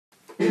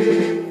Good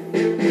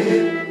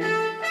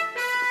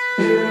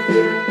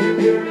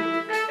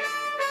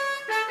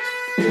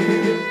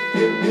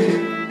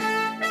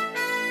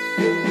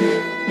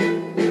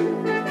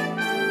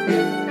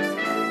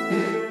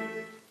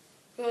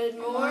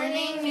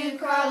morning, New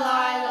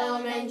Carlisle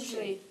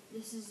Elementary.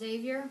 This is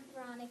Xavier,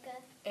 Veronica,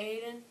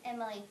 Aiden.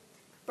 Emily.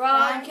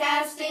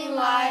 Broadcasting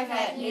live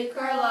at New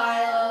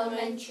Carlisle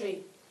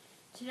Elementary.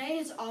 Today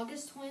is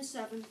August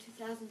 27,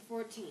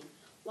 2014.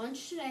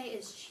 Lunch today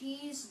is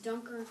cheese,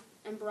 dunker,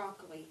 and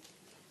broccoli.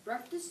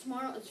 Breakfast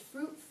tomorrow is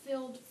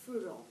fruit-filled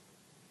frugal.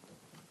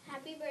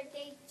 Happy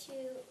birthday to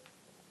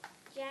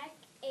Jack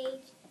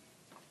H.,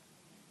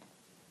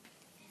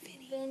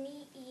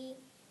 Vinny E.,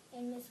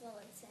 and Miss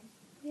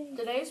Willinson.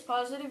 Today's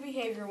positive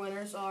behavior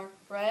winners are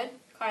red,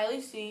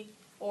 Kylie C.,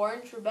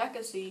 orange,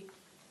 Rebecca C.,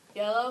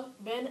 yellow,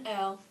 Ben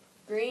L.,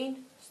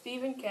 green,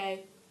 Stephen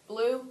K.,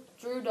 blue,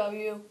 Drew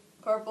W.,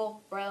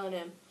 purple, Braylon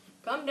M.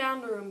 Come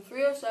down to room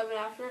 307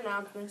 after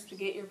announcements to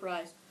get your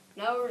prize.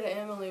 Now over to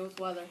Emily with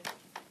weather.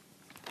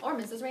 Or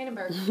Mrs.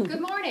 Randenberg.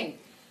 Good morning.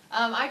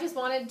 I just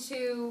wanted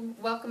to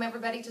welcome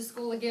everybody to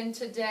school again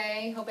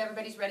today. Hope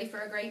everybody's ready for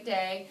a great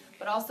day,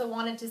 but also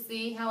wanted to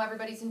see how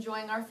everybody's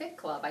enjoying our Fit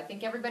Club. I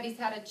think everybody's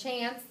had a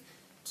chance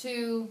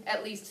to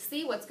at least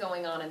see what's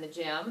going on in the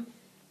gym,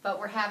 but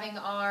we're having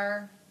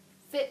our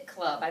Fit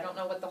Club. I don't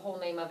know what the whole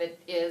name of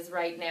it is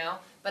right now,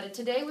 but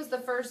today was the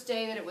first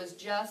day that it was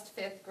just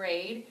 5th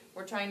grade.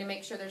 We're trying to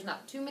make sure there's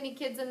not too many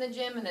kids in the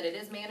gym and that it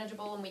is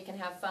manageable and we can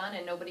have fun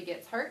and nobody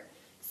gets hurt.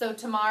 So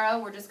tomorrow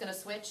we're just going to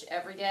switch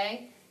every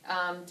day.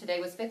 Today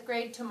was 5th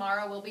grade,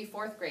 tomorrow will be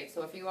 4th grade.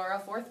 So if you are a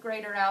 4th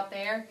grader out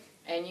there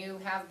and you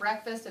have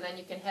breakfast and then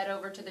you can head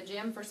over to the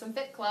gym for some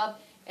Fit Club,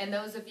 and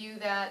those of you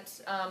that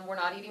were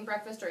not eating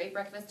breakfast or ate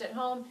breakfast at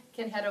home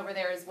can head over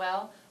there as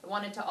well. I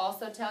wanted to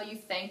also tell you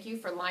thank you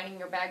for lining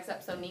your bags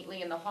up so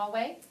neatly in the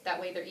hallway. That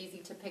way they're easy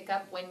to pick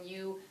up when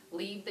you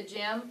leave the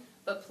gym.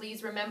 But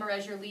please remember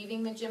as you're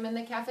leaving the gym in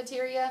the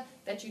cafeteria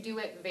that you do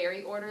it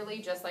very orderly,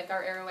 just like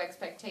our Aero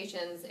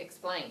Expectations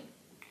explain.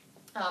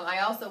 I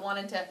also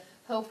wanted to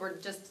hope or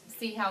just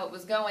see how it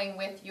was going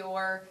with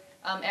your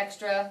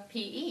extra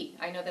PE.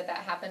 I know that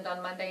happened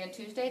on Monday and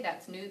Tuesday.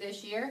 That's new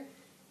this year.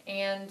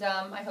 And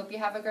I hope you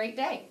have a great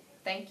day.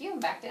 Thank you.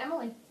 Back to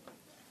Emily.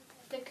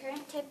 The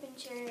current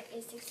temperature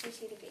is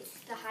 62 degrees.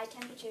 The high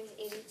temperature is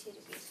 82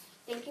 degrees.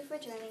 Thank you for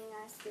joining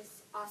us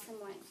this awesome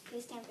morning.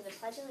 Please stand for the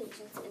Pledge of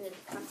Allegiance and the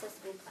Tecumseh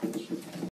School Pledge.